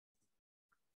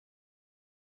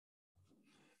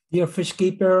Dear fish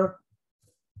keeper,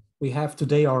 we have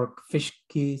today our fish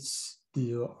case,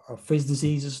 our fish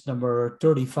diseases number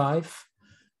 35.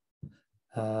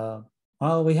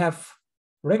 Well, we have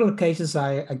regular cases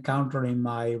I encounter in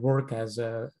my work as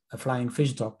a flying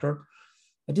fish doctor.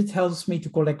 And it helps me to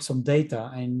collect some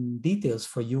data and details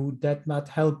for you that might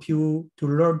help you to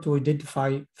learn to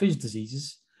identify fish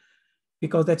diseases,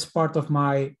 because that's part of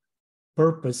my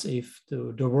purpose if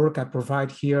the work I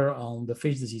provide here on the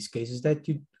fish disease cases, that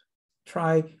you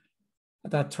try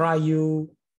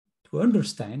you to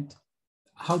understand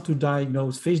how to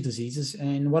diagnose fish diseases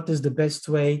and what is the best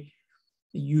way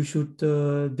you should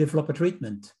develop a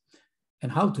treatment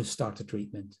and how to start a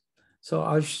treatment. So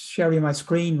I'll share you my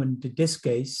screen. In this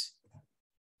case,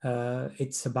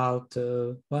 it's about,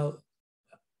 well,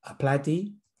 a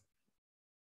Platy.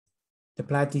 The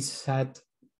Platys had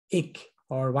ick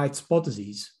or white spot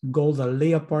disease. Golden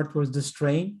leopard was the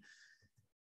strain.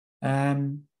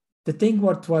 And the thing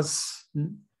what was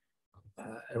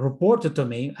reported to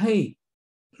me, hey,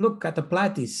 look at the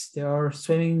Platys. They are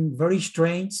swimming very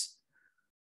strange.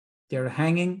 They're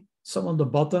hanging, some on the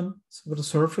bottom, some on the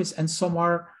surface, and some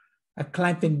are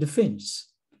clamping the fins.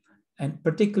 And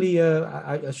particularly,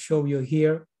 I'll show you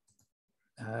here,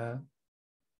 on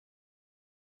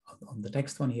the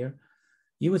next one here,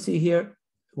 you will see here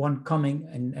one coming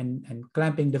and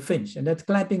clamping the fins. And that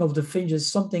clamping of the fins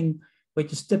is something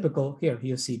which is typical. Here,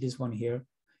 you see this one here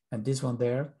and this one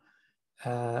there.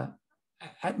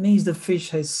 That means the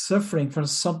fish is suffering from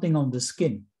something on the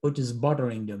skin, which is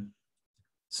bothering them.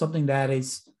 Something that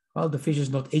is, well, the fish is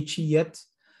not itchy yet.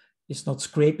 It's not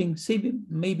scraping. See,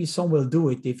 maybe some will do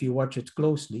it if you watch it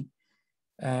closely.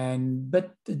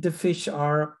 But the fish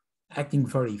are acting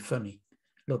very funny.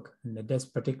 Look, that's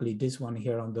particularly this one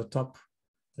here on the top.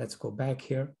 Let's go back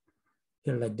here.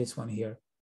 Here, like this one here.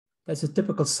 That's a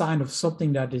typical sign of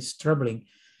something that is troubling.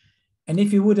 And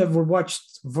if you would have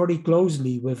watched very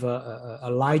closely with a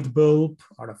light bulb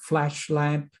or a flash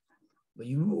lamp,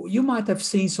 you might have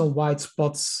seen some white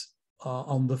spots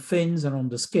on the fins and on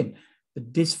the skin.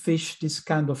 But this fish, this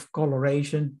kind of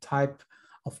coloration type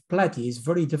of Platy is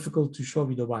very difficult to show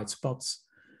you the white spots.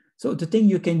 So the thing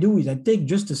you can do is take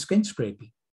just the skin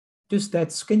scraping, just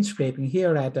that skin scraping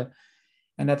here at a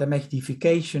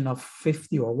magnification of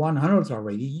 50 or 100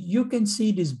 already, you can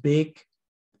see this big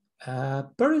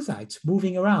parasites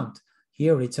moving around.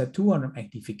 Here it's at 200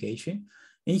 magnification,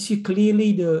 and you see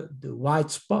clearly the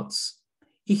white spots.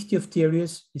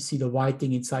 Xiphophorus, you see the white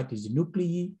thing inside is the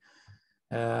nuclei.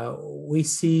 We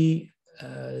see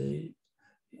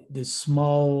the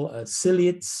small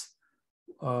ciliates,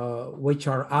 which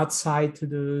are outside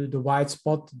the white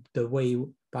spot, the way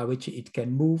by which it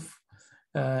can move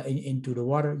into the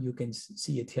water. You can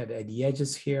see it here at the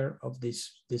edges here of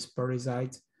this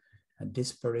parasite. And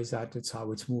this parasite, that's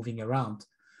how it's moving around.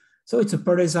 So it's a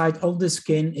parasite on the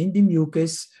skin, in the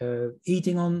mucus,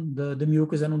 eating on the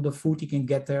mucus and on the food you can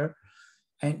get there,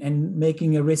 and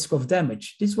making a risk of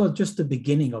damage. This was just the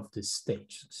beginning of this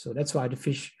stage. So that's why the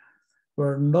fish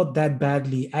were not that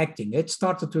badly acting. It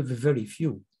started with a very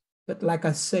few. But like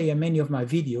I say in many of my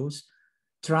videos,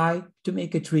 try to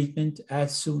make a treatment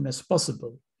as soon as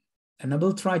possible. And I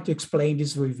will try to explain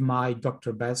this with my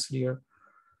Dr. Bassleer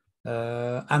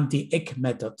anti-ick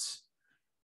methods.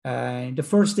 And the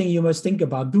first thing you must think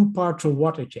about, do partial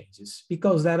water changes,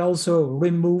 because that also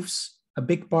removes a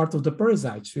big part of the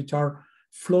parasites which are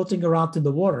floating around in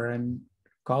the water and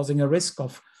causing a risk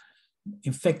of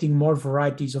infecting more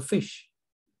varieties of fish.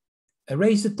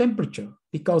 Raise the temperature,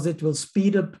 because it will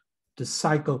speed up the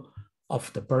cycle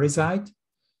of the parasite.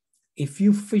 If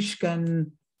you fish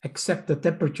can accept a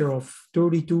temperature of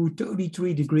 32,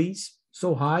 33 degrees,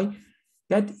 so high,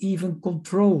 that even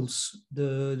controls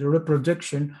the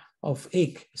reproduction of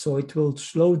ick. So it will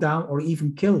slow down or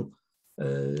even kill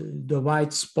the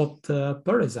white spot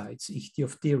parasites,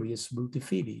 Xiphophorus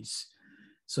multifidus.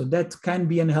 So that can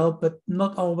be a help, but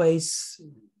not always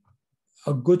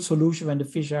a good solution when the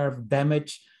fish have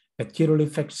damage. Bacterial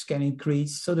infections can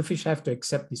increase, so the fish have to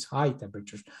accept these high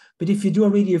temperatures. But if you do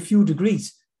already a few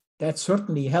degrees, that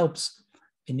certainly helps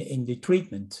in the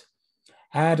treatment.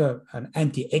 Add an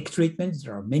anti-ick treatment.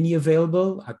 There are many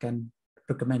available. I can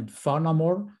recommend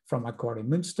Faunamore from Aquarium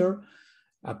Münster.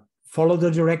 Follow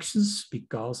the directions,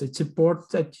 because it's important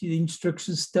that the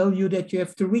instructions tell you that you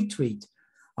have to retreat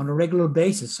on a regular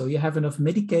basis, so you have enough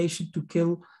medication to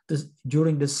kill this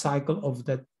during the cycle of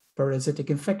that parasitic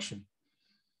infection.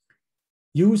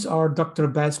 Use our Dr.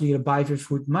 Bassleer Bifish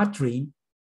food Matrine.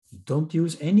 Don't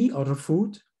use any other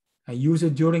food. I use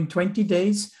it during 20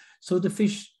 days, so the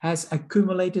fish has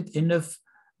accumulated enough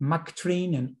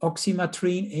matrine and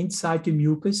oxymatrine inside the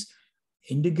mucus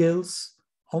in the gills,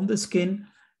 on the skin,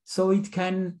 so it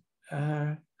can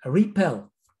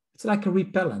repel. It's like a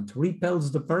repellent,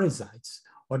 repels the parasites,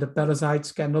 or the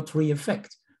parasites cannot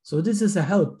reinfect. So this is a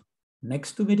help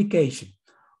next to medication.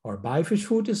 Or biofish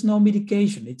food is no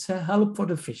medication. It's a help for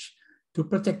the fish to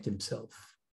protect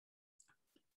himself.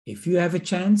 If you have a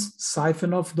chance,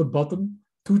 siphon off the bottom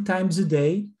 2 times a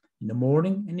day, in the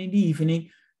morning and in the evening,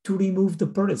 to remove the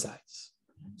parasites.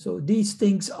 So these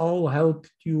things all help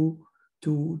you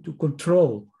to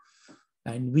control.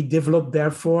 And we developed,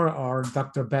 therefore, our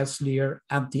Dr. Bassleer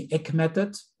anti-ick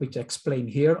method, which I explain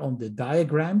here on the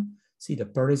diagram. See, the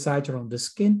parasites are on the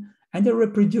skin, and they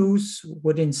reproduce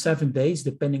within 7 days,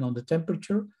 depending on the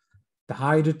temperature. The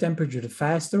higher the temperature, the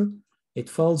faster it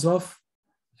falls off,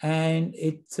 and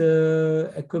it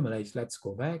accumulates. Let's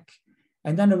go back.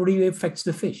 And then it really affects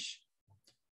the fish.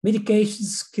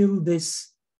 Medications kill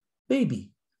this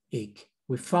baby ick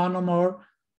with Phanomore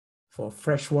for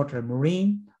freshwater and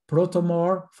marine,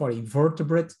 Protomore for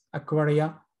invertebrate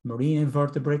aquaria, marine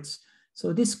invertebrates.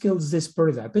 So this kills this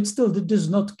parasite, but still it does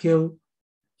not kill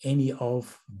any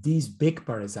of these big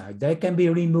parasites. They can be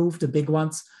removed, the big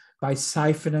ones, by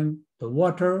siphoning the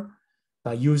water,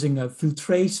 by using a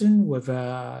filtration with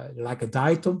like a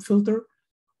diatom filter,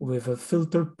 with a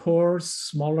filter pores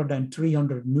smaller than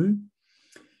 300 mu.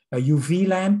 A UV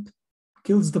lamp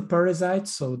kills the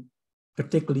parasites, so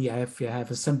particularly if you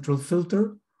have a central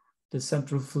filter, the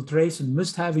central filtration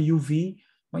must have a UV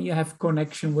when you have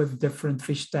connection with different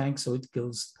fish tanks, so it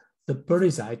kills the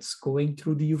parasites going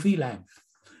through the UV lamp.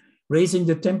 Raising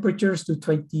the temperatures to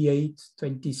 28,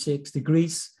 26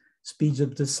 degrees speeds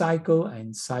up the cycle,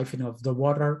 and siphoning of the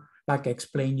water, like I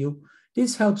explained you,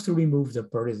 this helps to remove the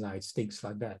parasites, things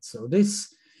like that. So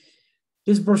this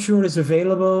brochure is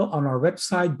available on our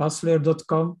website,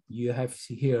 bassleer.com. You have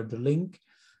here the link,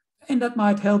 and that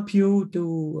might help you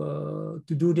to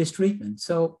do this treatment.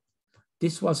 So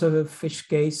this was a fish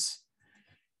case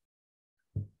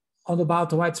on about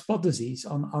the white spot disease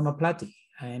on a platy.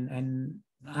 And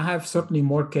I have certainly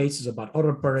more cases about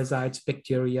other parasites,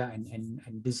 bacteria,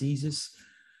 and diseases,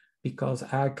 because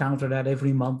I encounter that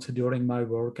every month during my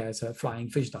work as a flying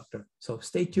fish doctor. So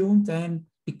stay tuned and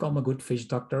become a good fish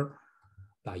doctor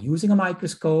by using a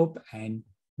microscope and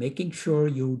making sure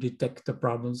you detect the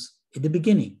problems in the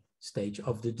beginning stage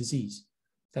of the disease.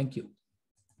 Thank you.